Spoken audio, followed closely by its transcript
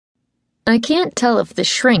I can't tell if the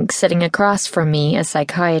shrink sitting across from me, a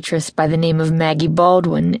psychiatrist by the name of Maggie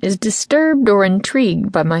Baldwin, is disturbed or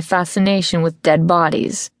intrigued by my fascination with dead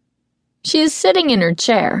bodies. She is sitting in her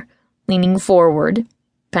chair, leaning forward,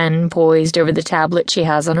 pen poised over the tablet she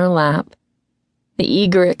has on her lap. The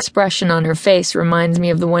eager expression on her face reminds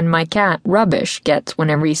me of the one my cat, Rubbish, gets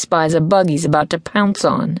whenever he spies a bug he's about to pounce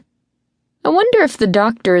on. I wonder if the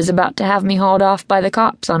doctor is about to have me hauled off by the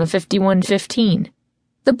cops on a 5115.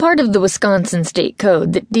 The part of the Wisconsin State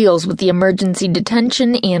Code that deals with the emergency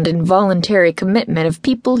detention and involuntary commitment of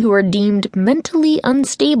people who are deemed mentally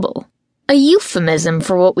unstable. A euphemism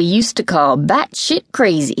for what we used to call batshit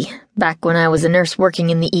crazy, back when I was a nurse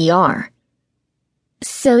working in the ER.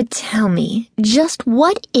 So tell me, just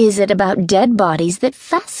what is it about dead bodies that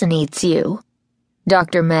fascinates you?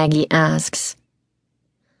 Dr. Maggie asks.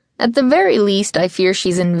 At the very least, I fear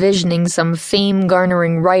she's envisioning some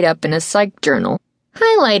fame-garnering write-up in a psych journal,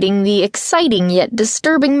 highlighting the exciting yet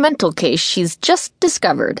disturbing mental case she's just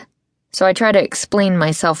discovered. So I try to explain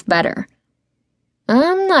myself better.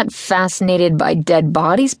 I'm not fascinated by dead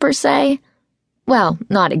bodies per se. Well,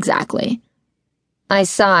 not exactly. I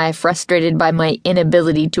sigh, frustrated by my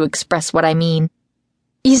inability to express what I mean.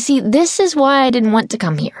 You see, this is why I didn't want to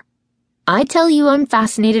come here. I tell you I'm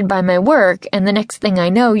fascinated by my work, and the next thing I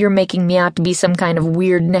know, you're making me out to be some kind of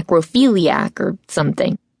weird necrophiliac or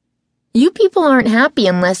something. You people aren't happy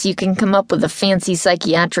unless you can come up with a fancy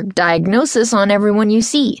psychiatric diagnosis on everyone you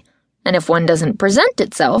see, and if one doesn't present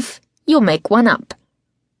itself, you'll make one up.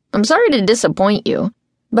 I'm sorry to disappoint you,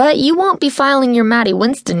 but you won't be filing your Maddie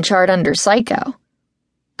Winston chart under psycho.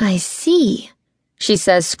 I see, she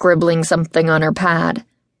says, scribbling something on her pad.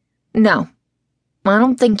 No, I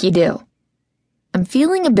don't think you do. I'm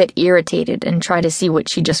feeling a bit irritated and try to see what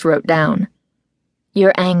she just wrote down.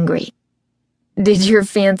 You're angry. Did your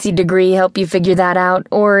fancy degree help you figure that out,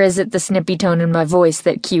 or is it the snippy tone in my voice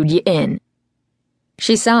that cued you in?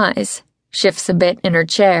 She sighs, shifts a bit in her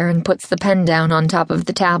chair, and puts the pen down on top of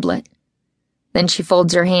the tablet. Then she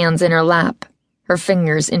folds her hands in her lap, her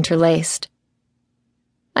fingers interlaced.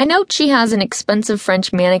 I note she has an expensive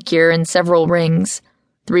French manicure and several rings,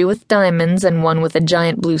 3 with diamonds and 1 with a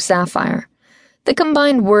giant blue sapphire, the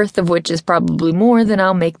combined worth of which is probably more than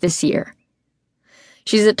I'll make this year.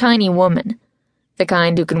 She's a tiny woman, the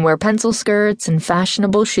kind who can wear pencil skirts and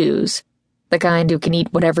fashionable shoes, the kind who can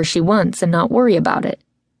eat whatever she wants and not worry about it,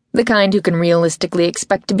 the kind who can realistically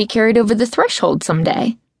expect to be carried over the threshold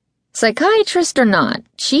someday. Psychiatrist or not,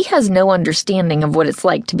 she has no understanding of what it's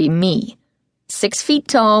like to be me. 6 feet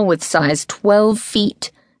tall with size 12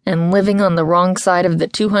 feet and living on the wrong side of the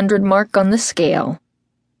 200 mark on the scale.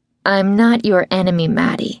 I'm not your enemy,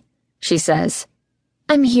 Maddie, she says.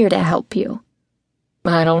 I'm here to help you.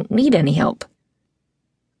 I don't need any help.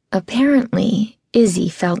 Apparently, Izzy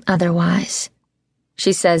felt otherwise,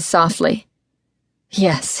 she says softly.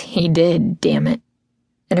 Yes, he did, damn it.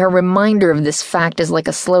 And her reminder of this fact is like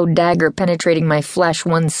a slow dagger penetrating my flesh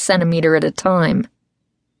 1 centimeter at a time.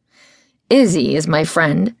 Izzy is my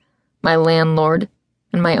friend, my landlord,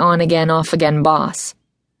 and my on-again, off-again boss.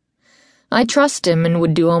 I trust him and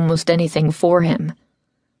would do almost anything for him.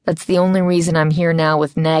 That's the only reason I'm here now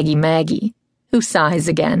with Naggy Maggie, who sighs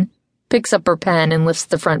again, picks up her pen and lifts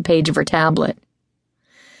the front page of her tablet.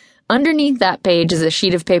 Underneath that page is a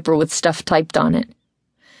sheet of paper with stuff typed on it.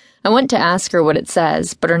 I went to ask her what it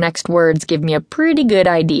says, but her next words give me a pretty good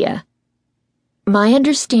idea. My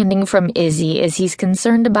understanding from Izzy is he's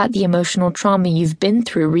concerned about the emotional trauma you've been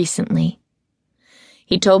through recently.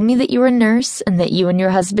 He told me that you're a nurse and that you and your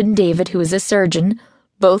husband David, who is a surgeon,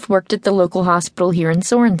 both worked at the local hospital here in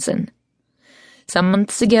Sorensen. Some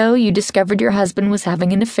months ago, you discovered your husband was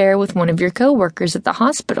having an affair with one of your co-workers at the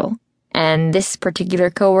hospital, and this particular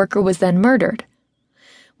co-worker was then murdered.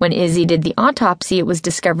 When Izzy did the autopsy, it was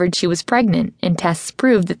discovered she was pregnant, and tests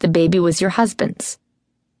proved that the baby was your husband's.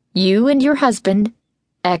 You and your husband,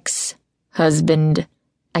 ex-husband,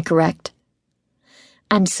 I correct.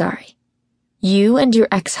 I'm sorry. You and your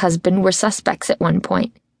ex-husband were suspects at one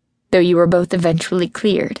point, though you were both eventually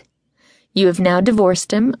cleared. You have now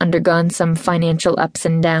divorced him, undergone some financial ups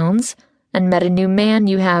and downs, and met a new man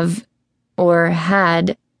you have, or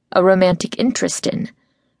had, a romantic interest in.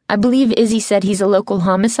 I believe Izzy said he's a local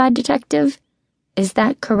homicide detective. Is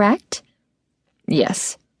that correct?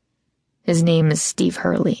 Yes. His name is Steve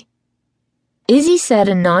Hurley. Izzy said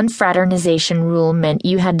a non-fraternization rule meant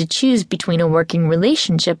you had to choose between a working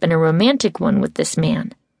relationship and a romantic one with this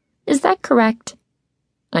man. Is that correct?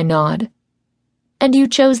 I nod. And you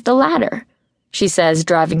chose the latter, she says,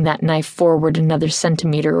 driving that knife forward another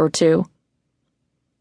centimeter or 2.